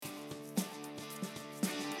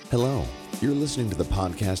Hello, you're listening to the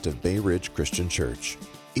podcast of Bay Ridge Christian Church.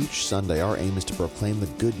 Each Sunday, our aim is to proclaim the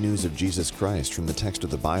good news of Jesus Christ from the text of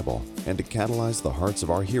the Bible and to catalyze the hearts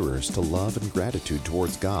of our hearers to love and gratitude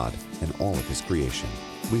towards God and all of His creation.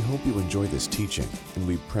 We hope you enjoy this teaching, and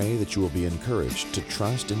we pray that you will be encouraged to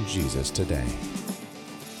trust in Jesus today.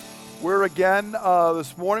 We're again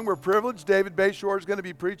this morning. We're privileged. David Bayshore is going to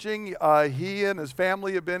be preaching. He and his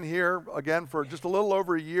family have been here again for just a little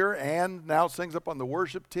over a year, and now sings up on the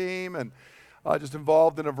worship team and just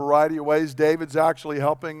involved in a variety of ways. David's actually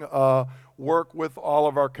helping work with all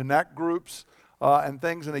of our Connect groups and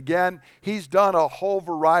things. And again, he's done a whole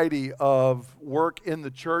variety of work in the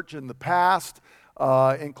church in the past.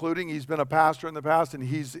 Including he's been a pastor in the past, and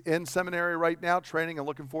he's in seminary right now, training and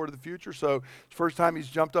looking forward to the future. So it's the first time he's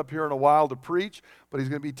jumped up here in a while to preach, but he's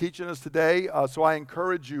going to be teaching us today. So I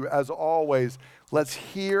encourage you, as always, let's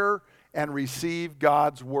hear and receive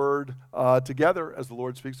God's word together as the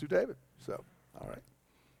Lord speaks through David. So, all right.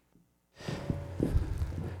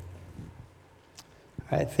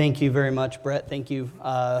 All right, thank you very much, Brett. Thank you,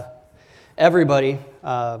 everybody.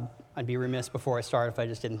 I'd be remiss before I start if I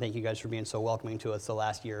just didn't thank you guys for being so welcoming to us the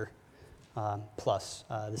last year plus.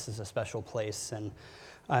 This is a special place, and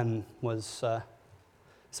I was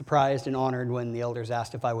surprised and honored when the elders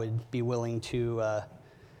asked if I would be willing to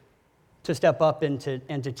step up and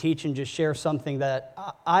to teach and just share something that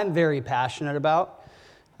I'm very passionate about,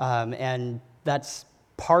 and that's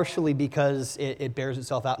partially because it bears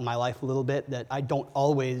itself out in my life a little bit, that I don't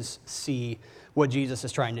always see what Jesus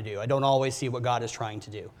is trying to do. I don't always see what God is trying to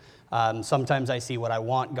do. Sometimes I see what I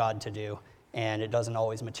want God to do, and it doesn't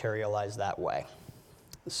always materialize that way.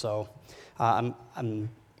 So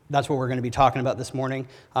that's what we're going to be talking about this morning.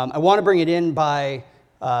 I want to bring it in by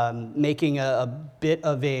making a bit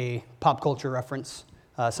of a pop culture reference,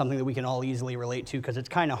 something that we can all easily relate to, because it's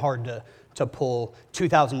kind of hard to pull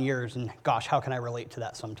 2,000 years, and gosh, how can I relate to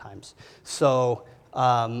that sometimes? So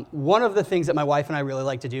one of the things that my wife and I really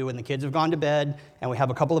like to do when the kids have gone to bed and we have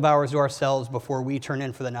a couple of hours to ourselves before we turn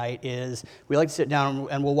in for the night is we like to sit down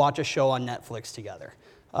and we'll watch a show on Netflix together.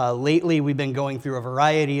 Lately, we've been going through a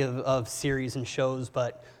variety of series and shows,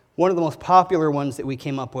 but one of the most popular ones that we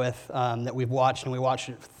came up with that we've watched, and we watched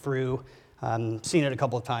it through, seen it a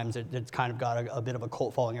couple of times, it's kind of got a bit of a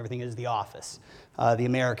cult following, everything, is The Office, the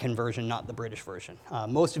American version, not the British version.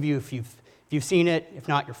 Most of you, if you've seen it, if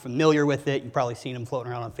not, you're familiar with it. You've probably seen them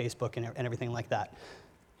floating around on Facebook and everything like that.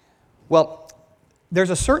 Well, there's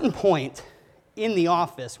a certain point in The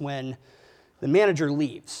Office when the manager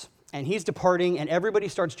leaves, and he's departing, and everybody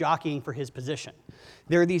starts jockeying for his position.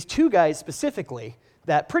 There are these two guys specifically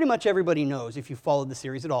that pretty much everybody knows if you followed the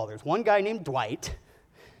series at all. There's one guy named Dwight.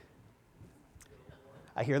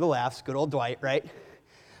 I hear the laughs, good old Dwight, right?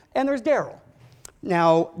 And there's Daryl.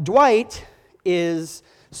 Now, Dwight is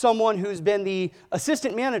someone who's been the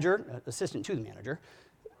assistant to the manager,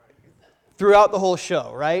 throughout the whole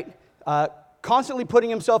show, right? Constantly putting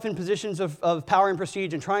himself in positions of power and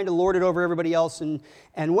prestige and trying to lord it over everybody else. And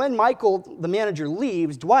when Michael, the manager,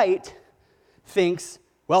 leaves, Dwight thinks,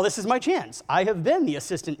 well, this is my chance. I have been the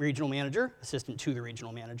assistant to the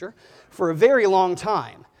regional manager, for a very long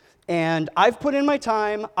time. And I've put in my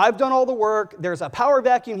time, I've done all the work, there's a power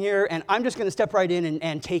vacuum here, and I'm just going to step right in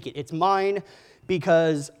and take it. It's mine,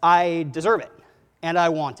 because I deserve it, and I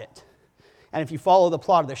want it. And if you follow the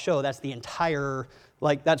plot of the show, that's the entire,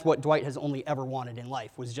 that's what Dwight has only ever wanted in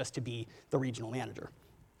life, was just to be the regional manager.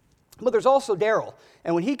 But there's also Daryl,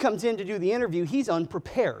 and when he comes in to do the interview, he's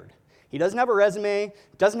unprepared. He doesn't have a resume,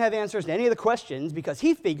 doesn't have answers to any of the questions, because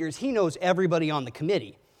he figures he knows everybody on the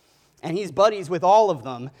committee, and he's buddies with all of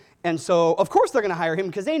them, and so, of course, they're going to hire him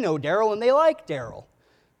because they know Daryl and they like Daryl.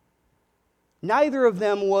 Neither of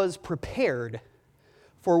them was prepared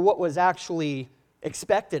for what was actually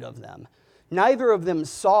expected of them. Neither of them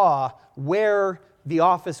saw where the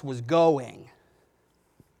office was going.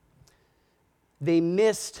 They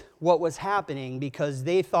missed what was happening because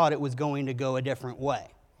they thought it was going to go a different way.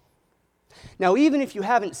 Now, even if you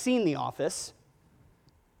haven't seen The Office,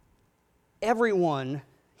 everyone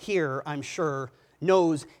here, I'm sure,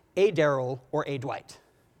 knows a Daryl or a Dwight,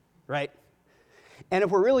 right? And if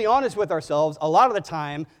we're really honest with ourselves, a lot of the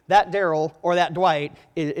time, that Daryl or that Dwight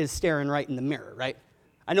is staring right in the mirror, right?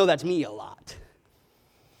 I know that's me a lot.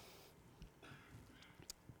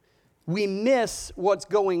 We miss what's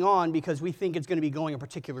going on because we think it's going to be going a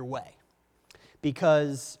particular way.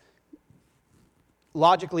 Because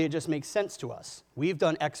logically, it just makes sense to us. We've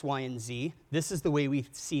done X, Y, and Z. This is the way we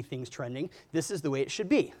see things trending. This is the way it should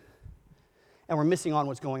be. And we're missing on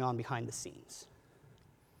what's going on behind the scenes.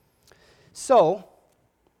 So,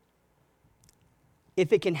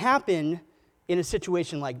 if it can happen in a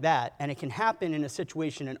situation like that, and it can happen in a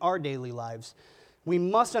situation in our daily lives, we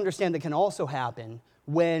must understand that can also happen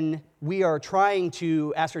when we are trying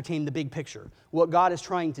to ascertain the big picture, what God is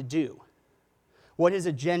trying to do, what his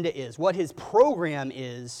agenda is, what his program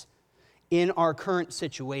is in our current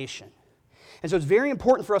situation. And so it's very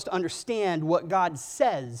important for us to understand what God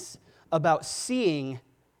says about seeing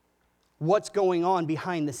what's going on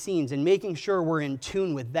behind the scenes and making sure we're in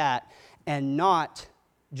tune with that and not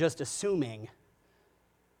just assuming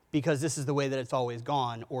because this is the way that it's always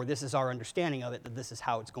gone or this is our understanding of it, that this is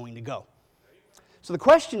how it's going to go. So the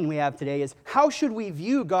question we have today is, how should we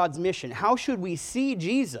view God's mission? How should we see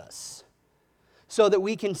Jesus so that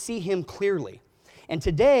we can see him clearly? And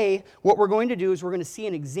today, what we're going to do is we're going to see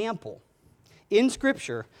an example in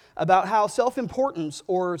Scripture about how self-importance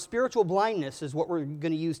or spiritual blindness is what we're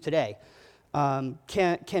going to use today,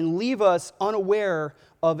 can leave us unaware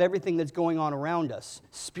of everything that's going on around us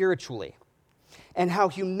spiritually, and how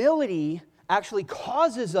humility actually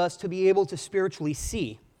causes us to be able to spiritually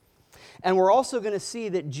see. And we're also going to see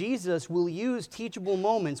that Jesus will use teachable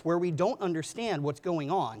moments where we don't understand what's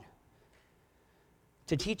going on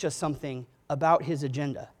to teach us something about his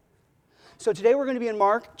agenda. So today we're going to be in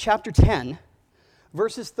Mark chapter 10,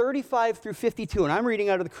 verses 35 through 52, and I'm reading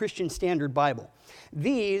out of the Christian Standard Bible.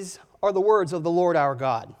 These are the words of the Lord our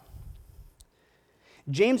God.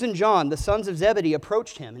 James and John, the sons of Zebedee,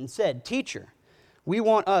 approached him and said, "Teacher, we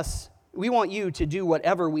want you to do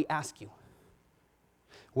whatever we ask you."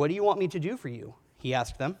 "What do you want me to do for you?" he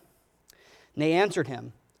asked them. And they answered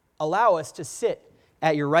him, "Allow us to sit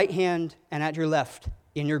at your right hand and at your left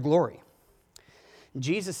in your glory."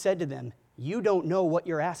 Jesus said to them, "You don't know what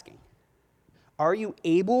you're asking. Are you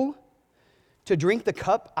able to drink the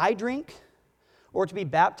cup I drink, or to be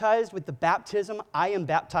baptized with the baptism I am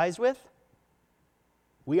baptized with?"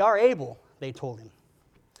 "We are able," they told him.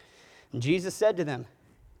 And Jesus said to them,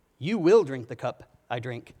 "You will drink the cup I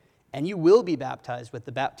drink, and you will be baptized with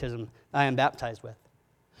the baptism I am baptized with.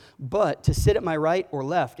 But to sit at my right or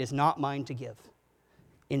left is not mine to give.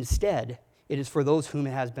 Instead, it is for those whom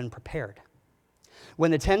it has been prepared."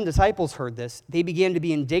 When the 10 disciples heard this, they began to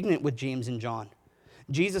be indignant with James and John.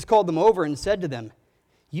 Jesus called them over and said to them,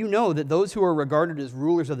 "You know that those who are regarded as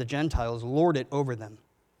rulers of the Gentiles lord it over them,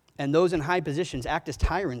 and those in high positions act as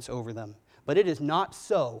tyrants over them. But it is not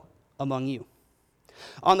so among you.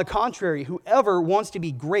 On the contrary, whoever wants to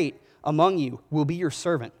be great among you will be your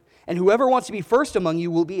servant, and whoever wants to be first among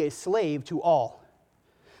you will be a slave to all.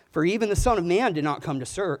 For even the Son of Man did not come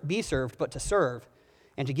to be served, but to serve,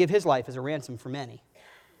 and to give his life as a ransom for many."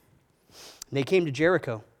 And they came to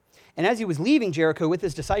Jericho. And as he was leaving Jericho with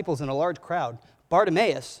his disciples and a large crowd,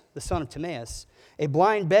 Bartimaeus, the son of Timaeus, a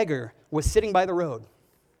blind beggar, was sitting by the road.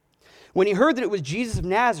 When he heard that it was Jesus of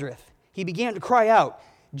Nazareth, he began to cry out,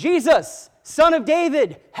 "Jesus, Son of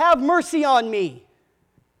David, have mercy on me."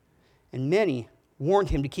 And many warned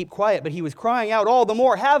him to keep quiet, but he was crying out all the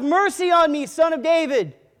more, "Have mercy on me, Son of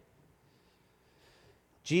David."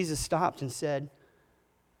 Jesus stopped and said,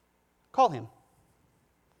 "Call him."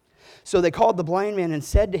 So they called the blind man and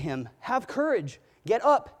said to him, "Have courage, get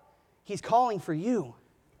up, he's calling for you."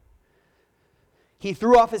 He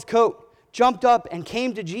threw off his coat, jumped up, and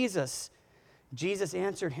came to Jesus. Jesus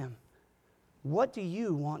answered him, "What do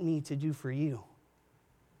you want me to do for you?"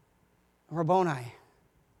 "Rabboni,"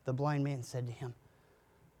 the blind man said to him,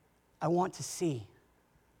 "I want to see."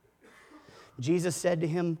 Jesus said to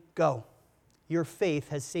him, "Go, your faith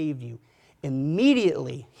has saved you."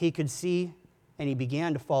 Immediately he could see, and he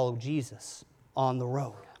began to follow Jesus on the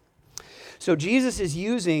road. So Jesus is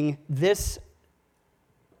using this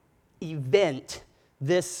event,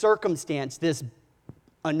 this circumstance, this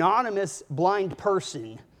anonymous blind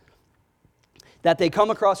person that they come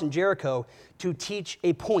across in Jericho to teach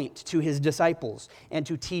a point to his disciples and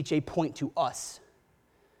to teach a point to us.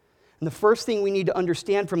 And the first thing we need to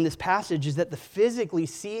understand from this passage is that the physically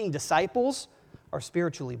seeing disciples are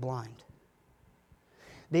spiritually blind.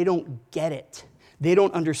 They don't get it. They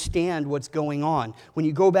don't understand what's going on. When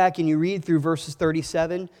you go back and you read through verses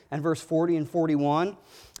 37 and verse 40 and 41,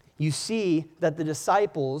 you see that the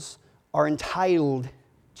disciples are entitled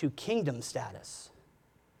to kingdom status.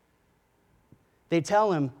 They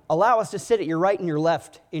tell him, "Allow us to sit at your right and your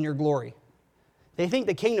left in your glory." They think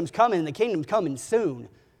the kingdom's coming, and the kingdom's coming soon.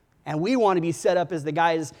 And we want to be set up as the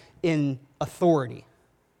guys in authority.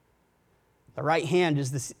 The right hand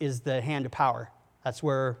is the hand of power. That's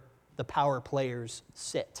where the power players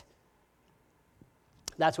sit.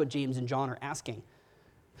 That's what James and John are asking.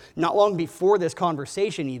 Not long before this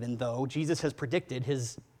conversation, even though, Jesus has predicted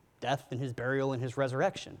his death and his burial and his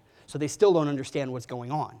resurrection. So they still don't understand what's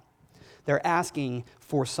going on. They're asking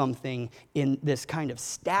for something in this kind of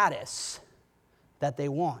status that they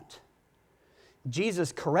want.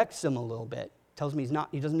 Jesus corrects them a little bit, tells them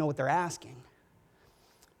he doesn't know what they're asking.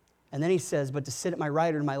 And then he says, but to sit at my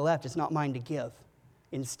right or to my left, it's not mine to give.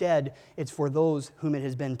 Instead, it's for those whom it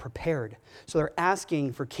has been prepared. So they're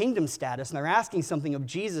asking for kingdom status, and they're asking something of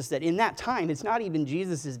Jesus that in that time, it's not even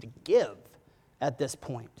Jesus's to give at this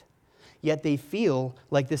point. Yet they feel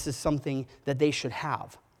like this is something that they should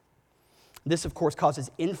have. This, of course,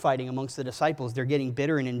 causes infighting amongst the disciples. They're getting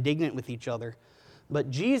bitter and indignant with each other. But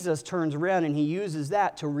Jesus turns around and he uses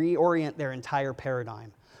that to reorient their entire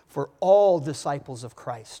paradigm for all disciples of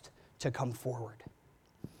Christ to come forward.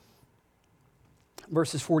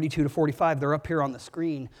 Verses 42 to 45, they're up here on the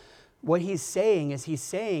screen. What he's saying is he's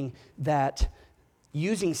saying that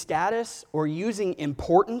using status or using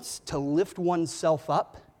importance to lift oneself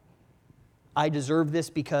up, I deserve this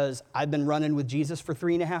because I've been running with Jesus for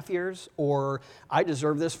 3.5 years, or I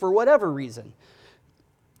deserve this for whatever reason.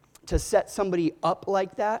 To set somebody up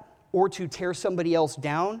like that, or to tear somebody else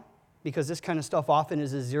down, because this kind of stuff often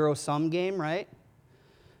is a zero-sum game, right?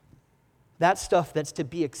 That's stuff that's to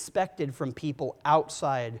be expected from people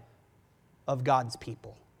outside of God's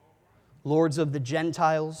people. Lords of the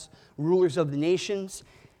Gentiles, rulers of the nations,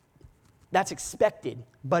 that's expected,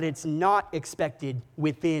 but it's not expected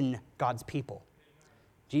within God's people.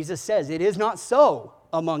 Jesus says, it is not so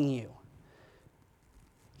among you.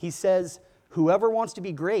 He says, whoever wants to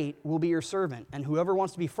be great will be your servant, and whoever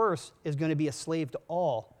wants to be first is going to be a slave to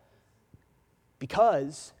all,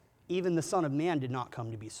 because even the Son of Man did not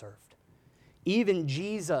come to be served. Even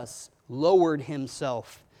Jesus lowered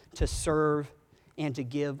himself to serve and to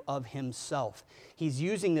give of himself. He's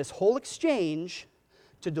using this whole exchange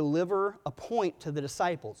to deliver a point to the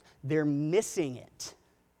disciples. They're missing it.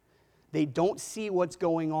 They don't see what's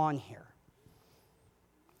going on here.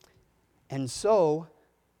 And so,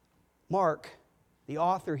 Mark, the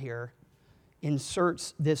author here,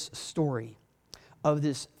 inserts this story of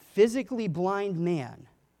this physically blind man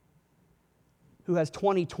who has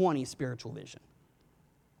 20/20 spiritual vision.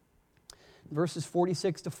 Verses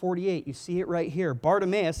 46 to 48, you see it right here.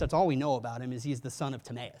 Bartimaeus, that's all we know about him, is he's the son of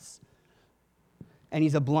Timaeus. And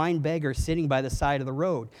he's a blind beggar sitting by the side of the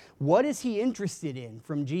road. What is he interested in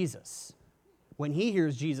from Jesus when he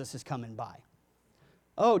hears Jesus is coming by?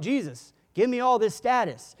 Oh, Jesus, give me all this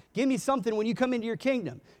status. Give me something when you come into your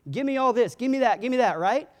kingdom. Give me all this. Give me that,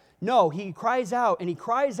 right? No, he cries out, and he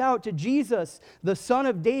cries out to Jesus, the Son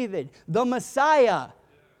of David, the Messiah.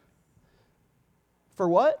 For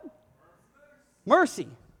what? Mercy.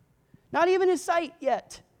 Not even his sight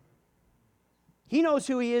yet. He knows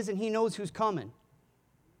who he is, and he knows who's coming.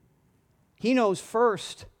 He knows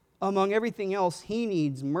first, among everything else, he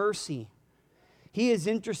needs mercy. He is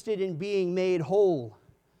interested in being made whole.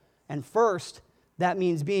 And first, that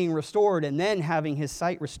means being restored and then having his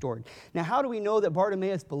sight restored. Now, how do we know that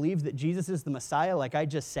Bartimaeus believes that Jesus is the Messiah, like I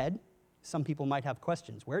just said? Some people might have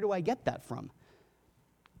questions. Where do I get that from?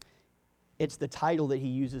 It's the title that he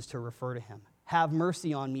uses to refer to him. Have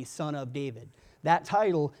mercy on me, Son of David. That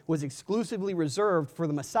title was exclusively reserved for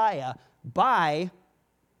the Messiah by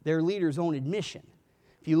their leader's own admission.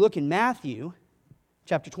 If you look in Matthew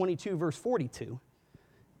chapter 22, verse 42,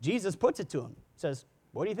 Jesus puts it to him. Says,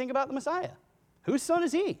 what do you think about the Messiah? Whose son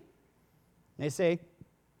is he? And they say,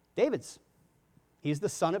 David's. He's the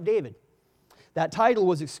son of David. That title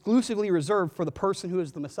was exclusively reserved for the person who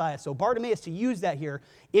is the Messiah. So Bartimaeus, to use that here,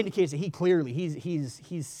 indicates that he clearly,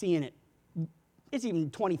 he's seeing it. It's even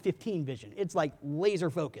 2015 vision. It's like laser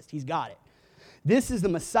focused. He's got it. This is the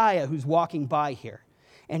Messiah who's walking by here.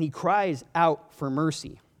 And he cries out for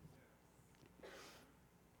mercy.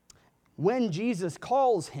 When Jesus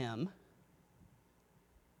calls him,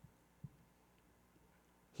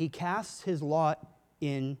 he casts his lot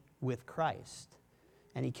in with Christ.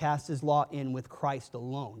 And he casts his lot in with Christ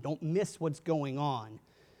alone. Don't miss what's going on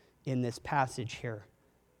in this passage here.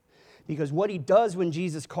 Because what he does when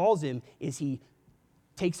Jesus calls him is he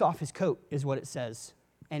takes off his coat, is what it says,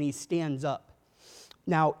 and he stands up.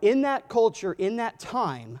 Now, in that culture, in that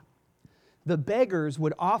time, the beggars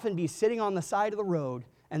would often be sitting on the side of the road,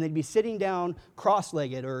 and they'd be sitting down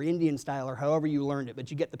cross-legged or Indian style or however you learned it,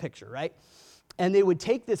 but you get the picture, right? And they would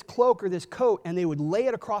take this cloak or this coat, and they would lay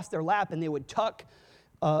it across their lap, and they would tuck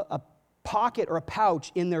a pocket or a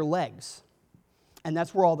pouch in their legs. And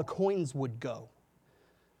that's where all the coins would go.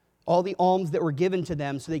 All the alms that were given to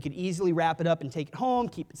them so they could easily wrap it up and take it home,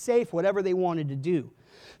 keep it safe, whatever they wanted to do.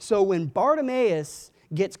 So when Bartimaeus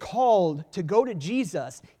gets called to go to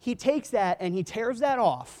Jesus, he takes that and he tears that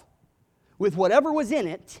off with whatever was in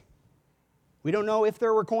it. We don't know if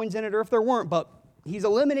there were coins in it or if there weren't, but He's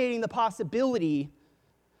eliminating the possibility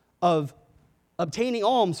of obtaining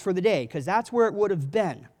alms for the day, because that's where it would have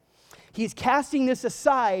been. He's casting this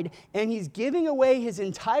aside, and he's giving away his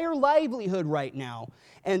entire livelihood right now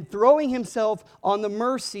and throwing himself on the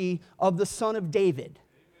mercy of the Son of David.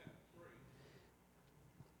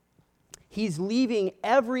 He's leaving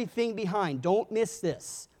everything behind. Don't miss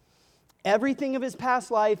this. Everything of his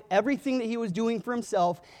past life, everything that he was doing for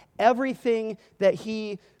himself, everything that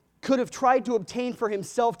he could have tried to obtain for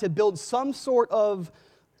himself to build some sort of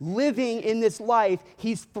living in this life,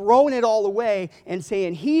 he's throwing it all away and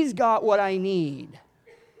saying, he's got what I need.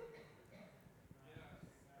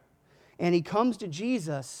 And he comes to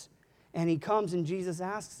Jesus, and Jesus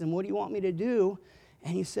asks him, what do you want me to do?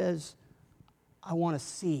 And he says, I want to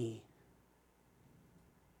see.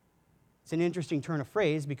 It's an interesting turn of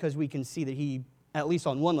phrase because we can see that he, at least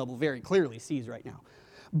on one level, very clearly sees right now.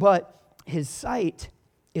 But his sight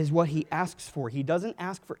is what he asks for. He doesn't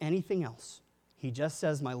ask for anything else. He just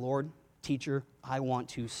says, my Lord, teacher, I want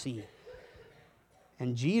to see.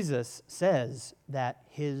 And Jesus says that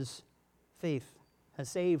his faith has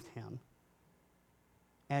saved him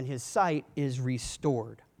and his sight is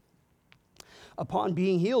restored. Upon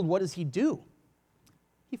being healed, what does he do?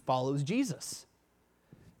 He follows Jesus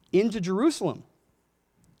into Jerusalem.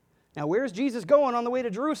 Now, where's Jesus going on the way to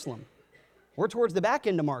Jerusalem? We're towards the back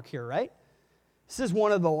end of Mark here, right? This is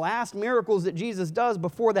one of the last miracles that Jesus does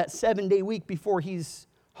before that 7-day week before he's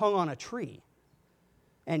hung on a tree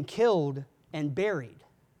and killed and buried.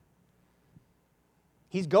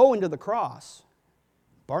 He's going to the cross.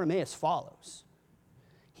 Bartimaeus follows.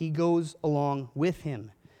 He goes along with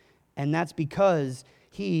him. And that's because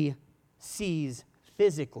he sees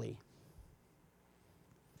physically.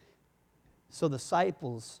 So the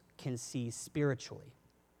disciples can see spiritually.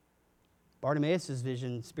 Bartimaeus'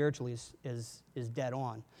 vision spiritually is dead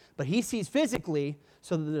on. But he sees physically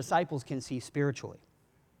so that the disciples can see spiritually.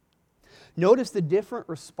 Notice the different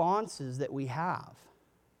responses that we have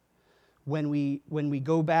when we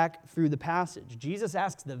go back through the passage. Jesus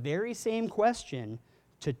asks the very same question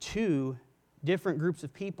to two different groups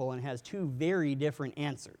of people and has two very different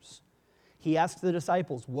answers. He asks the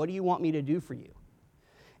disciples, what do you want me to do for you?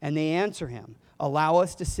 And they answer him, allow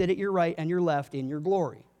us to sit at your right and your left in your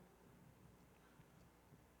glory.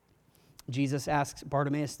 Jesus asks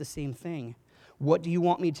Bartimaeus the same thing. What do you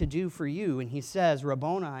want me to do for you? And he says,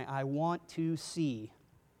 Rabboni, I want to see.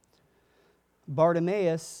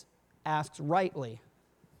 Bartimaeus asks rightly.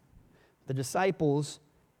 The disciples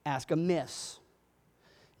ask amiss.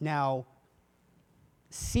 Now,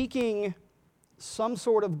 seeking some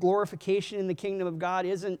sort of glorification in the kingdom of God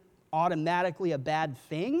isn't automatically a bad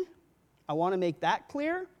thing. I want to make that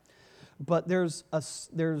clear. But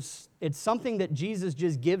it's something that Jesus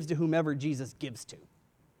just gives to whomever Jesus gives to.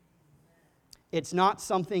 It's not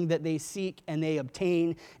something that they seek and they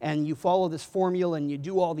obtain, and you follow this formula and you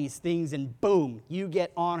do all these things and boom, you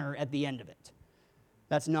get honor at the end of it.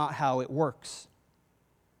 That's not how it works.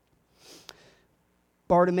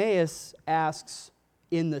 Bartimaeus asks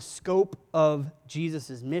in the scope of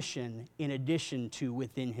Jesus' mission in addition to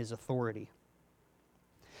within his authority.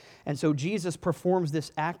 And so Jesus performs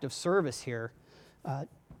this act of service here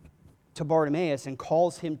to Bartimaeus and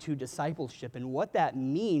calls him to discipleship. And what that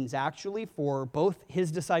means actually for both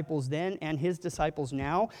his disciples then and his disciples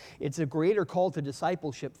now, it's a greater call to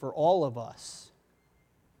discipleship for all of us.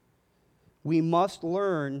 We must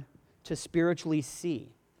learn to spiritually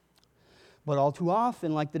see. But all too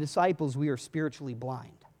often, like the disciples, we are spiritually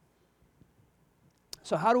blind.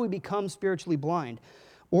 So how do we become spiritually blind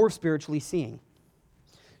or spiritually seeing?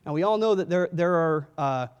 Now, we all know that there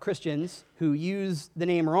are Christians who use the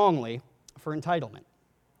name wrongly for entitlement.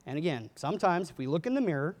 And again, sometimes if we look in the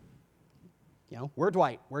mirror, we're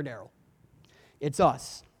Dwight, we're Daryl. It's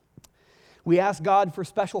us. We ask God for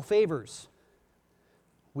special favors.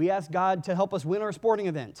 We ask God to help us win our sporting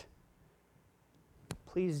event.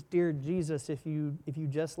 Please, dear Jesus, if you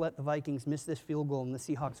just let the Vikings miss this field goal and the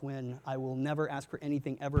Seahawks win, I will never ask for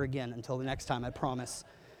anything ever again until the next time, I promise.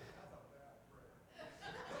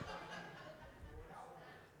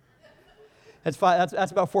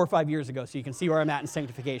 That's about 4 or 5 years ago, so you can see where I'm at in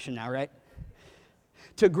sanctification now, right?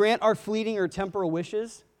 To grant our fleeting or temporal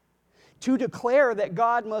wishes, to declare that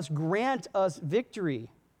God must grant us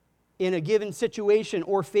victory in a given situation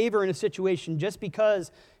or favor in a situation just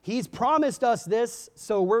because he's promised us this,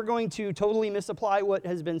 so we're going to totally misapply what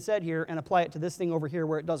has been said here and apply it to this thing over here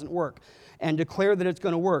where it doesn't work and declare that it's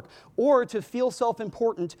going to work, or to feel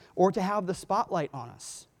self-important or to have the spotlight on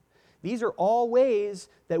us. These are all ways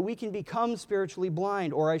that we can become spiritually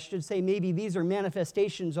blind, or I should say maybe these are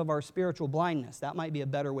manifestations of our spiritual blindness. That might be a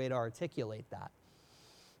better way to articulate that.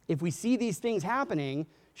 if we see these things happening,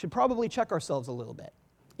 should probably check ourselves a little bit.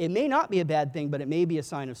 It may not be a bad thing, but it may be a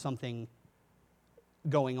sign of something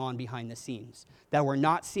going on behind the scenes, that we're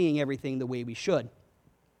not seeing everything the way we should.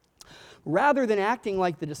 Rather than acting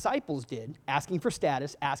like the disciples did, asking for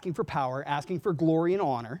status, asking for power, asking for glory and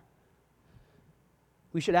honor,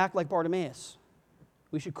 we should act like Bartimaeus.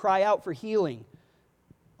 We should cry out for healing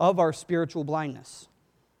of our spiritual blindness.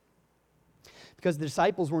 Because the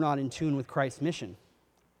disciples were not in tune with Christ's mission.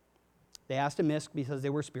 They asked amiss because they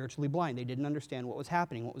were spiritually blind. They didn't understand what was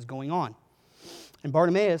happening, what was going on. And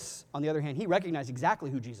Bartimaeus, on the other hand, he recognized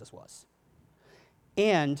exactly who Jesus was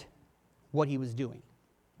and what he was doing.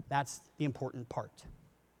 That's the important part.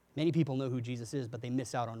 Many people know who Jesus is, but they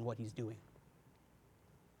miss out on what he's doing.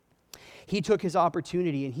 He took his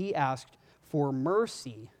opportunity and he asked for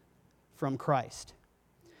mercy from Christ.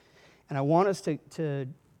 And I want us to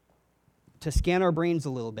scan our brains a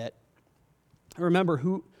little bit. Remember,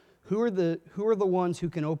 who are the ones who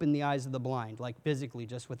can open the eyes of the blind, like physically,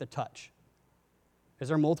 just with a touch? Is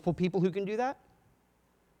there multiple people who can do that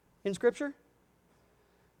in Scripture?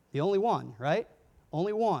 The only one, right?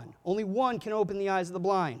 Only one. Only one can open the eyes of the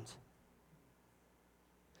blind.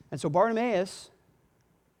 And so Bartimaeus,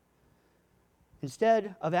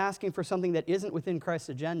 instead of asking for something that isn't within Christ's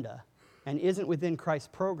agenda and isn't within Christ's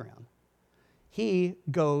program, he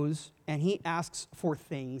goes and he asks for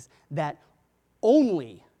things that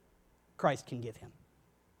only Christ can give him.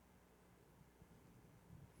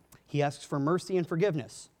 He asks for mercy and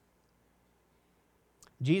forgiveness.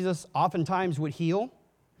 Jesus oftentimes would heal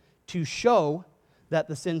to show that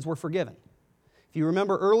the sins were forgiven. If you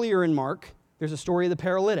remember earlier in Mark, there's a story of the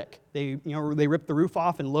paralytic. They ripped the roof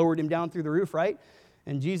off and lowered him down through the roof, right?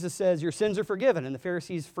 And Jesus says, your sins are forgiven. And the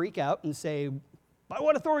Pharisees freak out and say, by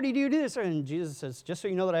what authority do you do this? And Jesus says, just so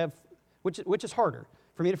you know that I have, which is harder,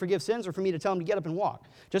 for me to forgive sins or for me to tell him to get up and walk?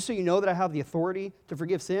 Just so you know that I have the authority to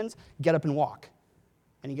forgive sins, get up and walk.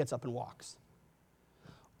 And he gets up and walks.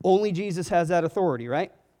 Only Jesus has that authority,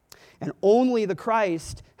 right? And only the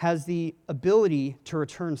Christ has the ability to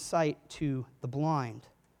return sight to the blind.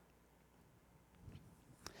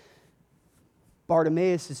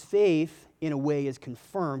 Bartimaeus' faith, in a way, is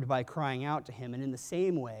confirmed by crying out to him. And in the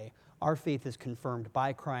same way, our faith is confirmed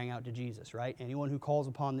by crying out to Jesus, right? Anyone who calls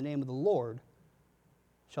upon the name of the Lord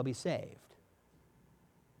shall be saved.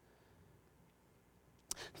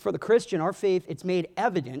 For the Christian, our faith, it's made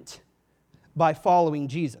evident by following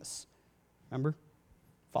Jesus. Remember?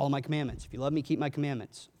 Follow my commandments. If you love me, keep my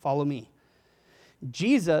commandments. Follow me.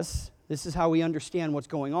 Jesus, this is how we understand what's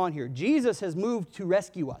going on here. Jesus has moved to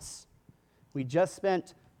rescue us. We just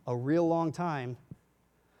spent a real long time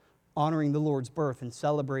honoring the Lord's birth and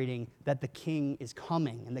celebrating that the King is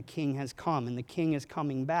coming, and the King has come, and the King is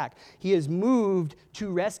coming back. He has moved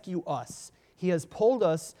to rescue us. He has pulled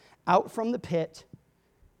us out from the pit.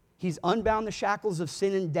 He's unbound the shackles of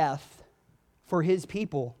sin and death for his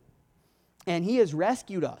people. And he has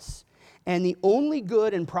rescued us. And the only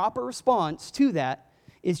good and proper response to that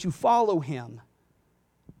is to follow him.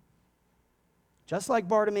 Just like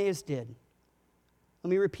Bartimaeus did. Let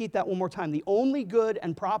me repeat that one more time. The only good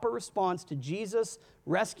and proper response to Jesus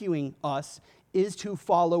rescuing us is to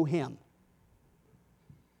follow him.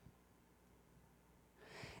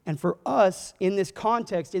 And for us, in this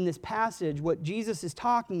context, in this passage, what Jesus is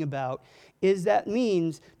talking about is that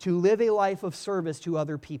means to live a life of service to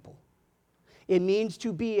other people. It means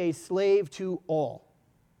to be a slave to all.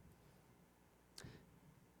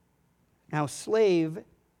 Now, slave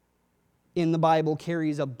in the Bible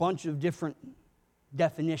carries a bunch of different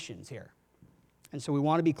definitions here. And so we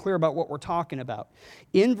want to be clear about what we're talking about.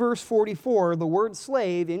 In verse 44, the word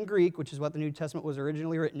slave in Greek, which is what the New Testament was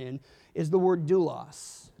originally written in, is the word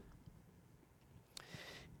doulos.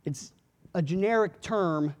 It's a generic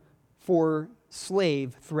term for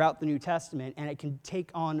slave throughout the New Testament, and it can take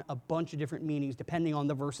on a bunch of different meanings depending on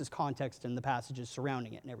the verse's context and the passages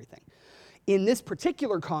surrounding it and everything. In this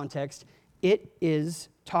particular context, it is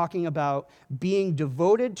talking about being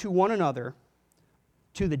devoted to one another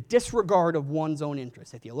to the disregard of one's own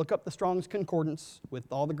interests. If you look up the Strong's Concordance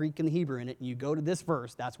with all the Greek and the Hebrew in it, and you go to this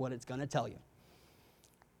verse, that's what it's going to tell you.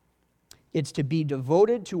 It's to be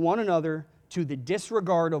devoted to one another to the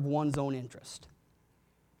disregard of one's own interest.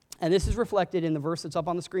 And this is reflected in the verse that's up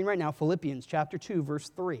on the screen right now, Philippians chapter 2, verse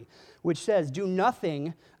 3, which says, do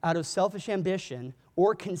nothing out of selfish ambition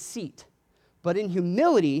or conceit, but in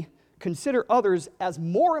humility consider others as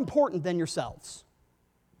more important than yourselves.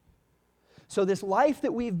 So this life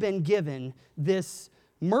that we've been given, this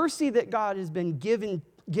mercy that God has been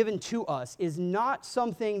given to us, is not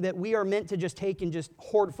something that we are meant to just take and just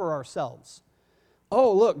hoard for ourselves.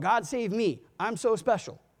 Oh, look, God saved me. I'm so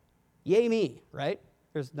special. Yay me, right?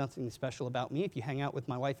 There's nothing special about me. If you hang out with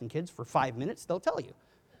my wife and kids for 5 minutes, they'll tell you,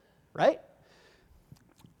 right?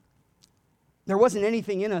 There wasn't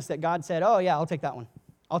anything in us that God said, oh yeah, I'll take that one.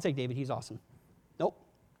 I'll take David, he's awesome. Nope.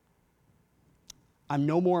 I'm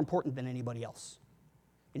no more important than anybody else.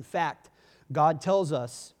 In fact, God tells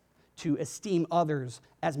us to esteem others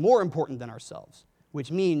as more important than ourselves,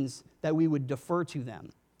 which means that we would defer to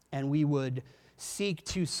them and we would seek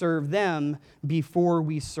to serve them before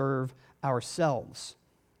we serve ourselves.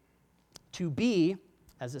 To be,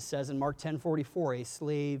 as it says in Mark 10:44, a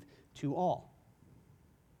slave to all.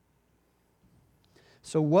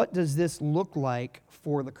 So what does this look like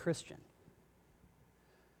for the Christian?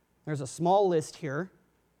 There's a small list here.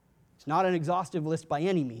 It's not an exhaustive list by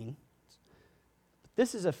any means.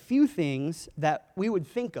 This is a few things that we would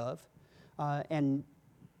think of, and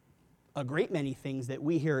a great many things that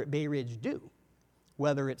we here at Bay Ridge do,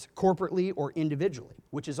 whether it's corporately or individually,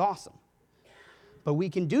 which is awesome. But we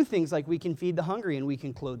can do things like we can feed the hungry and we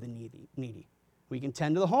can clothe the needy. We can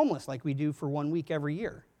tend to the homeless like we do for 1 week every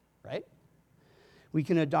year, right? We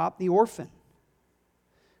can adopt the orphan.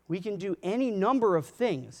 We can do any number of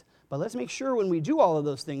things, but let's make sure when we do all of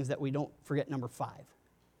those things that we don't forget number 5,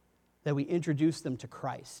 that we introduce them to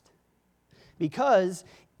Christ. Because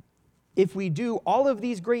if we do all of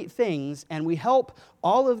these great things and we help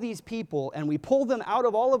all of these people and we pull them out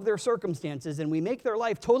of all of their circumstances and we make their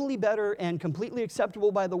life totally better and completely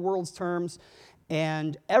acceptable by the world's terms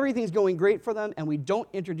and everything's going great for them and we don't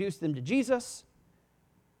introduce them to Jesus,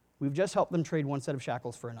 we've just helped them trade one set of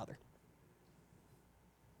shackles for another.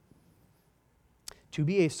 To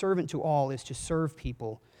be a servant to all is to serve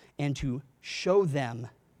people and to show them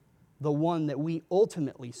the one that we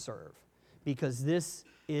ultimately serve, because this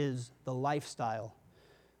is the lifestyle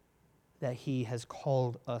that he has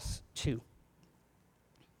called us to.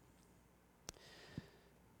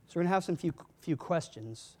 So we're going to have some few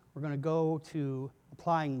questions. We're going to go to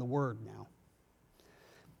applying the word now.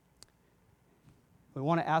 We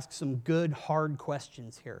want to ask some good, hard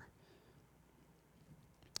questions here.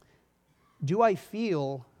 Do I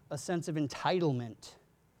feel a sense of entitlement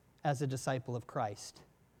as a disciple of Christ?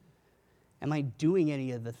 Am I doing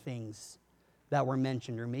any of the things that were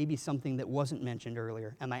mentioned, or maybe something that wasn't mentioned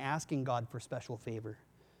earlier? Am I asking God for special favor?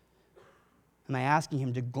 Am I asking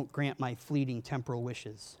him to grant my fleeting temporal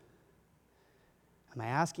wishes? Am I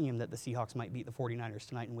asking him that the Seahawks might beat the 49ers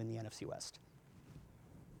tonight and win the NFC West?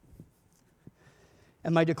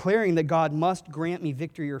 Am I declaring that God must grant me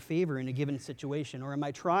victory or favor in a given situation? Or am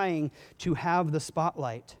I trying to have the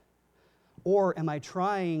spotlight? Or am I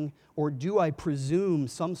trying, or do I presume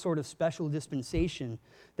some sort of special dispensation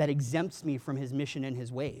that exempts me from his mission and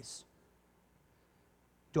his ways?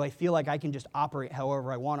 Do I feel like I can just operate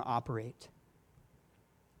however I want to operate?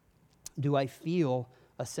 Do I feel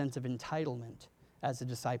a sense of entitlement as a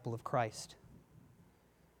disciple of Christ?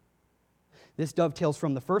 This dovetails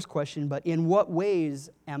from the first question, but in what ways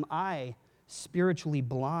am I spiritually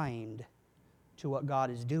blind to what God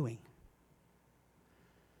is doing?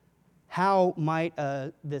 How might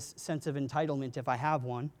this sense of entitlement, if I have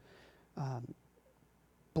one,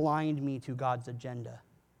 blind me to God's agenda?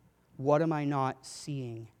 What am I not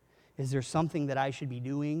seeing? Is there something that I should be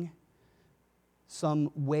doing?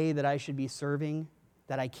 Some way that I should be serving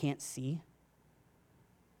that I can't see?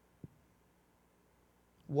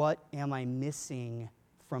 What am I missing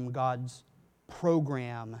from God's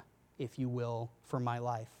program, if you will, for my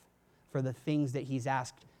life, for the things that he's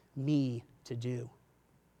asked me to do?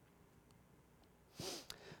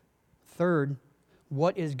 Third,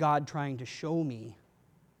 what is God trying to show me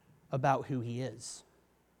about who he is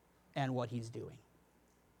and what he's doing?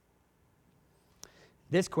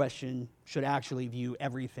 This question should actually view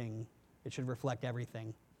everything. It should reflect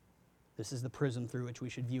everything. This is the prism through which we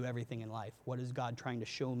should view everything in life. What is God trying to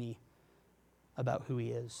show me about who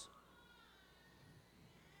he is?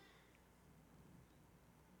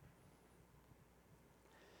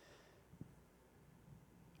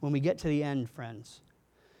 When we get to the end, friends,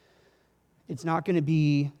 it's not going to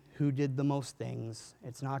be who did the most things.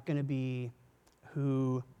 It's not going to be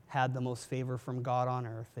who had the most favor from God on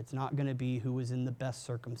earth. It's not going to be who was in the best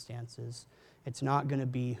circumstances. It's not going to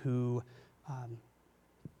be who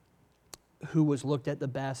was looked at the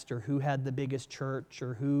best, or who had the biggest church,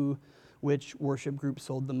 or which worship group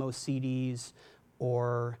sold the most CDs,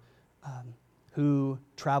 or who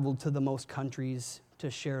traveled to the most countries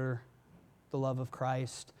to share the love of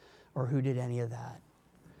Christ, or who did any of that.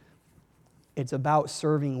 It's about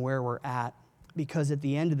serving where we're at, because at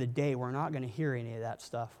the end of the day, we're not going to hear any of that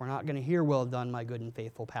stuff. We're not going to hear, "Well done, my good and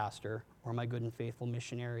faithful pastor," or "my good and faithful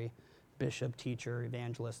missionary, bishop, teacher,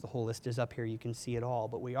 evangelist. The whole list is up here. You can see it all.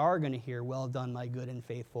 But we are going to hear, "Well done, my good and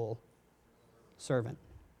faithful servant."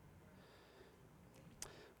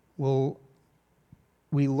 Well,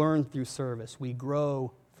 we learn through service. We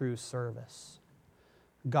grow through service.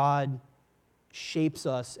 God shapes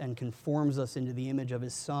us and conforms us into the image of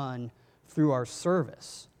his Son through our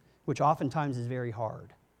service, which oftentimes is very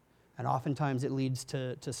hard. And oftentimes it leads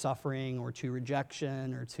to suffering or to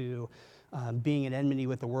rejection or to being at enmity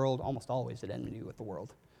with the world, almost always at enmity with the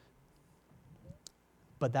world.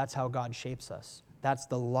 But that's how God shapes us. That's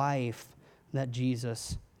the life that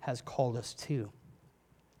Jesus has called us to.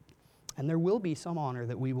 And there will be some honor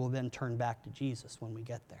that we will then turn back to Jesus when we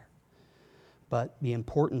get there. But the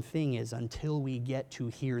important thing is, until we get to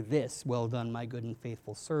hear this, "Well done, my good and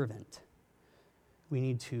faithful servant," we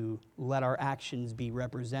need to let our actions be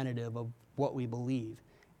representative of what we believe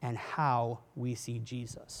and how we see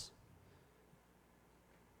Jesus.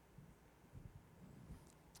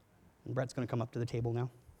 And Brett's going to come up to the table now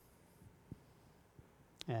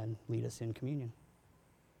and lead us in communion.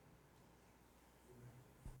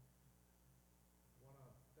 I want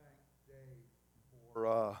to thank Dave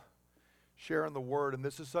for sharing the word, and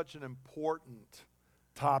this is such an important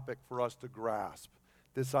topic for us to grasp,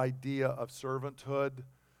 this idea of servanthood.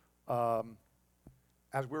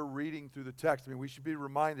 As we're reading through the text, I mean, we should be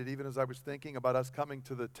reminded, even as I was thinking about us coming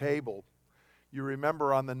to the table, you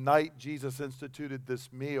remember on the night Jesus instituted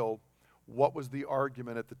this meal, what was the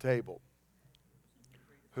argument at the table?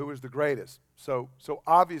 Who was the greatest? So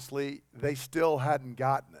obviously, they still hadn't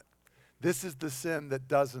gotten it. This is the sin that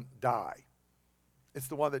doesn't die. It's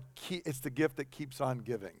the one it's the gift that keeps on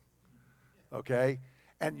giving. Okay?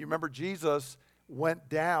 And you remember Jesus went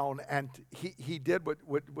down and he did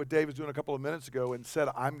what Dave was doing a couple of minutes ago and said,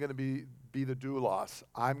 "I'm going to be the doulos.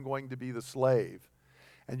 I'm going to be the slave."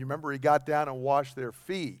 And you remember he got down and washed their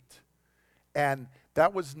feet. And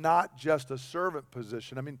that was not just a servant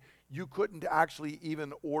position. I mean, you couldn't actually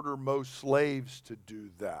even order most slaves to do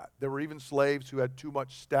that. There were even slaves who had too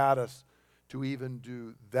much status to even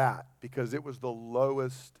do that because it was the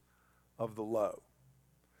lowest of the low.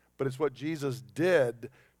 But it's what Jesus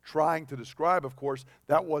did, trying to describe, of course,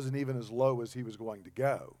 that wasn't even as low as he was going to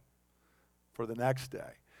go for the next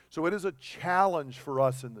day. So it is a challenge for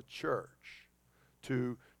us in the church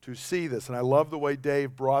to see this. And I love the way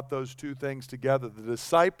Dave brought those two things together. The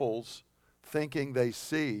disciples, thinking they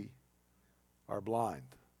see, are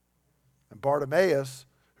blind. And Bartimaeus,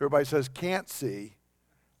 who everybody says can't see,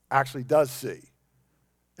 actually does see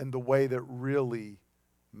in the way that really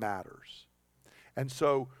matters. And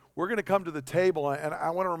so we're going to come to the table, and I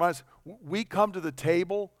want to remind us, we come to the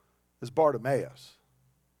table as Bartimaeus.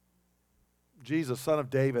 Jesus, Son of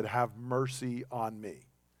David, have mercy on me.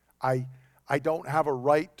 I don't have a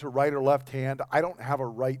right to right or left hand. I don't have a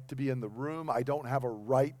right to be in the room. I don't have a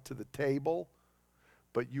right to the table.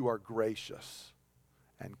 But you are gracious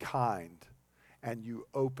and kind, and you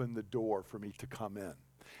open the door for me to come in.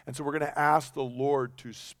 And so we're going to ask the Lord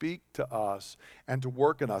to speak to us and to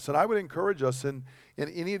work in us. And I would encourage us in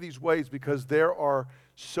any of these ways, because there are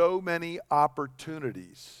so many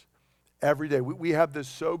opportunities every day. We have this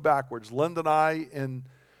so backwards. Linda and I, in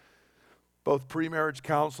both pre-marriage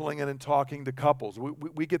counseling and in talking to couples,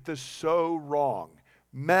 we get this so wrong.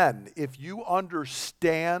 Men, if you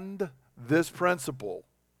understand this principle,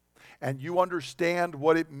 and you understand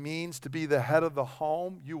what it means to be the head of the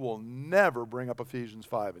home, you will never bring up Ephesians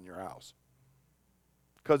 5 in your house.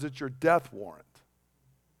 Because it's your death warrant.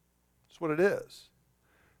 That's what it is.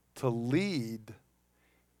 To lead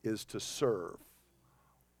is to serve.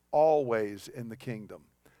 Always in the kingdom,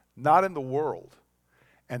 not in the world.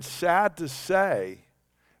 And sad to say,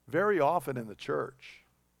 very often in the church,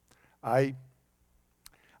 I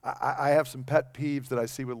have some pet peeves that I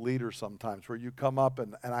see with leaders sometimes, where you come up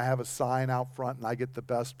and I have a sign out front and I get the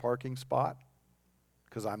best parking spot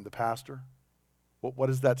because I'm the pastor. What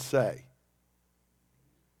does that say?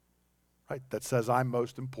 Right? That says I'm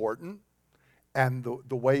most important. And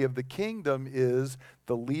the way of the kingdom is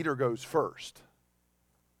the leader goes first.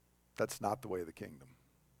 That's not the way of the kingdom.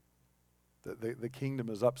 The kingdom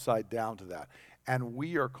is upside down to that. And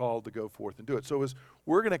we are called to go forth and do it. So as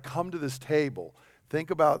we're going to come to this table, think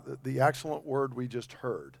about the excellent word we just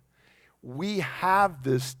heard. We have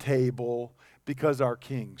this table because our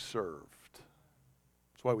King served.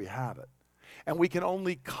 That's why we have it. And we can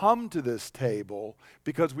only come to this table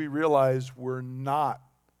because we realize we're not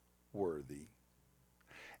worthy.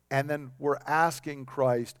 And then we're asking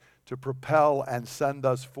Christ to propel and send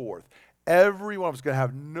us forth. Every one of us is going to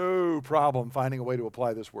have no problem finding a way to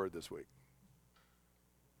apply this word this week.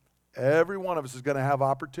 Every one of us is going to have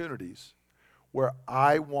opportunities where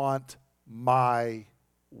I want my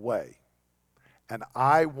way. And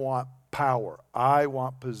I want power. I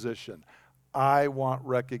want position. I want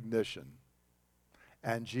recognition.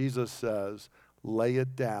 And Jesus says, lay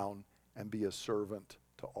it down and be a servant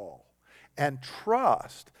to all. And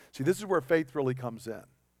trust. See, this is where faith really comes in.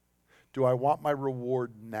 Do I want my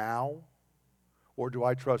reward now, or do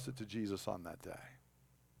I trust it to Jesus on that day?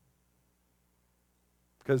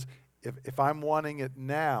 Because if I'm wanting it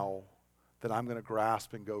now, then I'm going to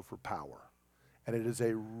grasp and go for power. And it is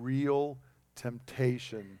a real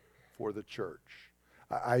temptation for the church.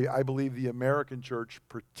 I believe the American church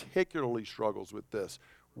particularly struggles with this.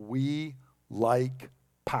 We like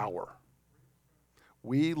power.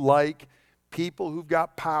 We like people who've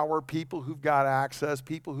got power, people who've got access,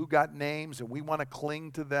 people who've got names, and we want to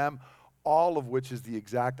cling to them, all of which is the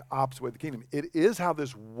exact opposite way of the kingdom. It is how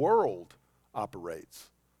this world operates.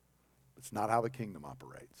 It's not how the kingdom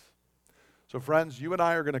operates. So friends, you and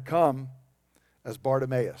I are going to come as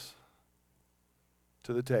Bartimaeus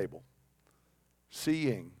to the table,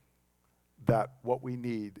 seeing that what we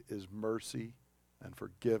need is mercy and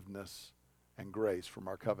forgiveness and grace from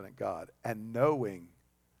our covenant God, and knowing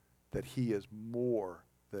that he is more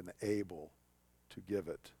than able to give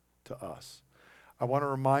it to us. I want to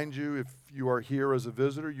remind you, if you are here as a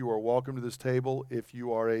visitor, you are welcome to this table. If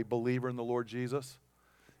you are a believer in the Lord Jesus,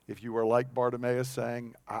 if you are like Bartimaeus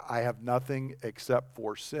saying, I have nothing except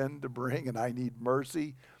for sin to bring and I need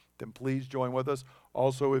mercy, then please join with us.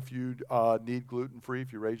 Also, if you need gluten-free,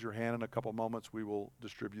 if you raise your hand in a couple moments, we will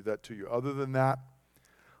distribute that to you. Other than that,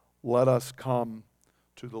 let us come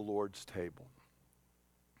to the Lord's table.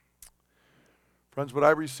 Friends, what I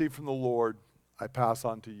received from the Lord, I pass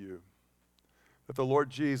on to you. That the Lord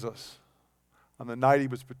Jesus, on the night he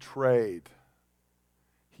was betrayed,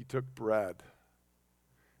 he took bread.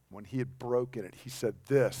 When he had broken it, he said,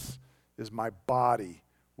 "This is my body,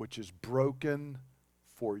 which is broken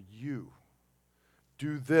for you.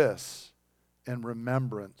 Do this in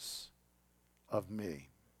remembrance of me."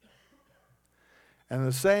 And in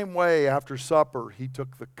the same way, after supper, he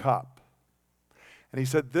took the cup. And he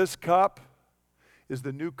said, "This cup is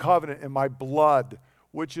the new covenant in my blood,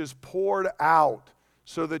 which is poured out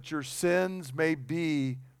so that your sins may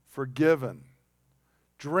be forgiven.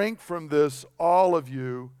 Drink from this, all of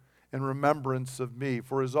you, in remembrance of me.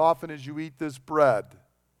 For as often as you eat this bread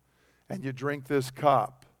and you drink this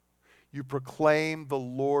cup, you proclaim the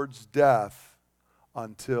Lord's death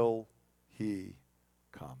until he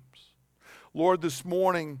comes." Lord, this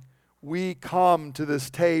morning we come to this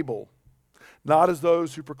table not as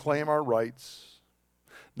those who proclaim our rights,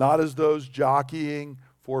 not as those jockeying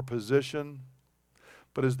for position,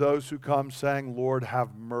 but as those who come saying, "Lord,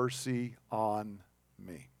 have mercy on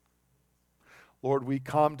me." Lord, we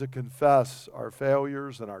come to confess our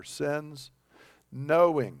failures and our sins,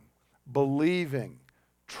 knowing, believing,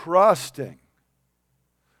 trusting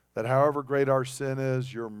that however great our sin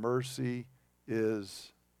is, your mercy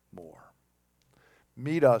is more.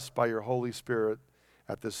 Meet us by your Holy Spirit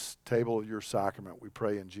at this table of your sacrament, we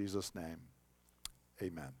pray in Jesus' name.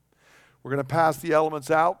 Amen. We're going to pass the elements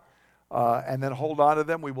out and then hold on to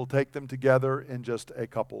them. We will take them together in just a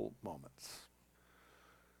couple moments.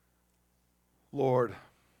 Lord,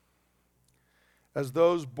 as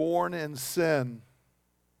those born in sin,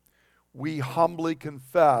 we humbly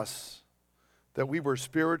confess that we were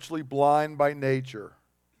spiritually blind by nature,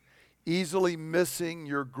 easily missing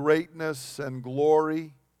your greatness and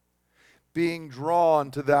glory, being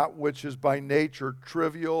drawn to that which is by nature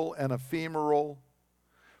trivial and ephemeral,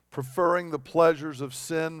 preferring the pleasures of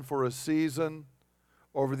sin for a season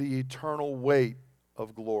over the eternal weight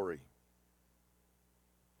of glory.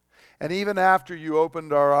 And even after you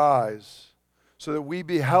opened our eyes so that we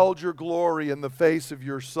beheld your glory in the face of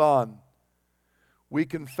your Son, we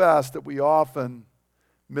confess that we often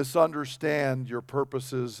misunderstand your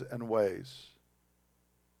purposes and ways.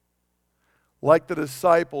 Like the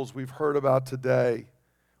disciples we've heard about today,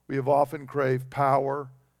 we have often craved power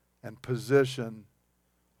and position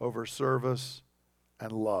over service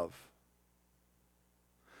and love.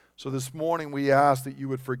 So this morning we ask that you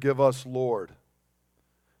would forgive us, Lord,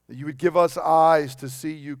 that you would give us eyes to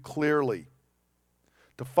see you clearly,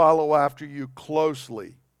 to follow after you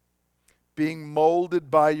closely, being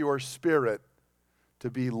molded by your Spirit to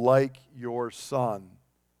be like your Son,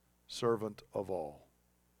 servant of all.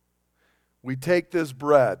 We take this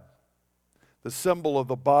bread, the symbol of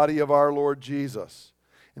the body of our Lord Jesus,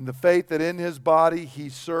 in the faith that in his body he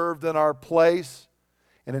served in our place,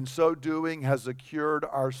 and in so doing has secured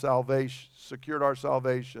our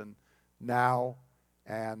salvation now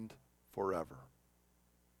and forever.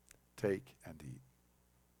 Take and eat.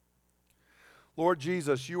 Lord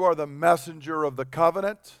Jesus, you are the messenger of the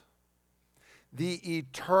covenant, the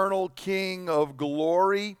eternal King of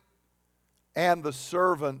glory, and the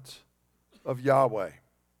servant of Yahweh.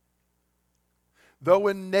 Though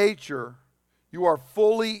in nature you are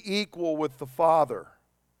fully equal with the Father,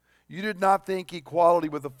 you did not think equality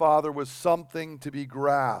with the Father was something to be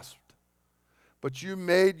grasped, but you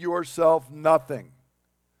made yourself nothing,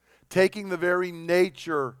 taking the very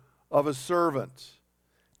nature of a servant,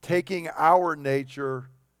 taking our nature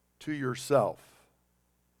to yourself.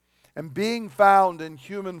 And being found in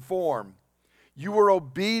human form, you were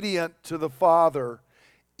obedient to the Father,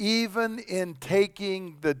 even in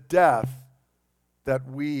taking the death that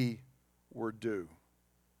we were due.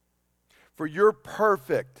 For your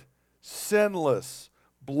perfect, sinless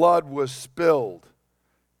blood was spilled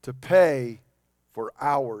to pay for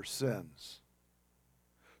our sins.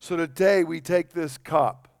 So today we take this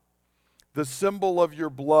cup, the symbol of your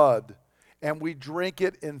blood, and we drink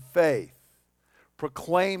it in faith,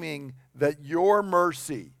 proclaiming that your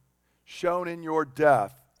mercy shown in your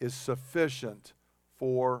death is sufficient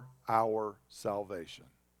for our salvation.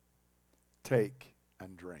 Take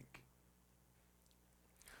and drink.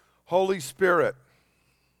 Holy Spirit,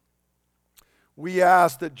 we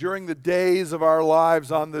ask that during the days of our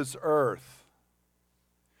lives on this earth,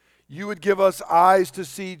 you would give us eyes to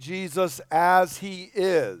see Jesus as he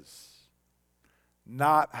is,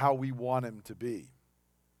 not how we want him to be.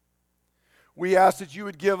 We ask that you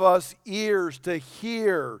would give us ears to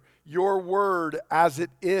hear your word as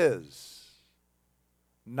it is,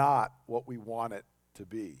 not what we want it to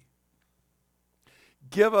be.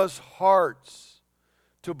 Give us hearts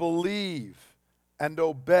to believe and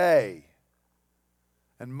obey,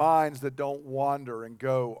 and minds that don't wander and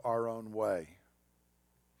go our own way.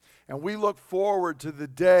 And we look forward to the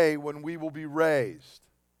day when we will be raised,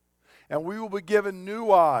 and we will be given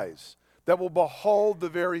new eyes that will behold the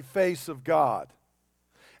very face of God,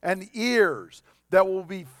 and ears that will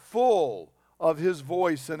be full of his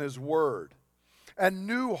voice and his word, and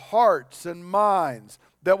new hearts and minds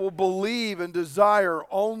that will believe and desire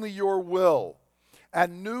only your will,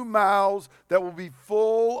 and new mouths that will be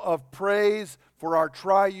full of praise for our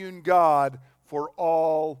triune God for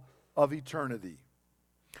all of eternity.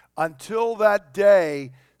 Until that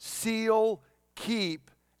day, seal,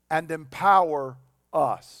 keep, and empower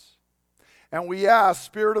us. And we ask,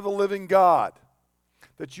 Spirit of the living God,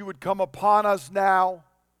 that you would come upon us now,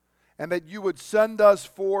 and that you would send us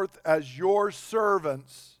forth as your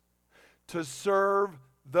servants to serve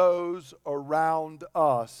those around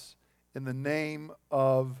us. In the name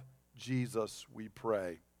of Jesus, we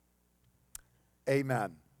pray.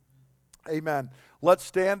 Amen. Amen. Let's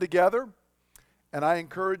stand together, and I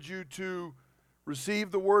encourage you to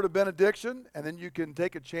receive the word of benediction, and then you can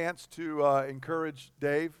take a chance to encourage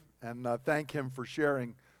Dave and thank him for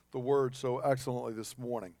sharing the word so excellently this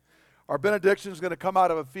morning. Our benediction is going to come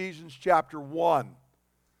out of Ephesians chapter 1.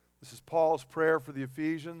 This is Paul's prayer for the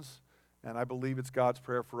Ephesians, and I believe it's God's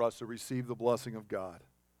prayer for us to receive the blessing of God.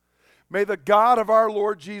 May the God of our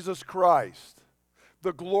Lord Jesus Christ,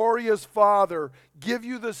 the glorious Father, give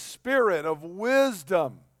you the spirit of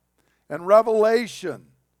wisdom and revelation,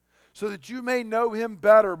 so that you may know him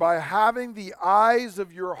better by having the eyes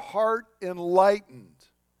of your heart enlightened,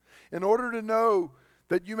 in order to know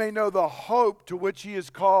that you may know the hope to which he has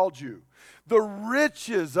called you, the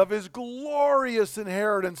riches of his glorious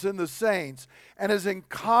inheritance in the saints, and his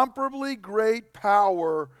incomparably great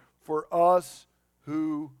power for us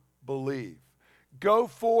who believe. Go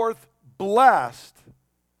forth blessed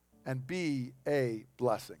and be a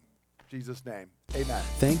blessing. In Jesus' name, amen.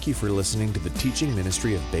 Thank you for listening to the teaching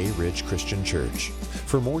ministry of Bay Ridge Christian Church.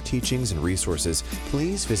 For more teachings and resources,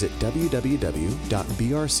 please visit www.brcc.church.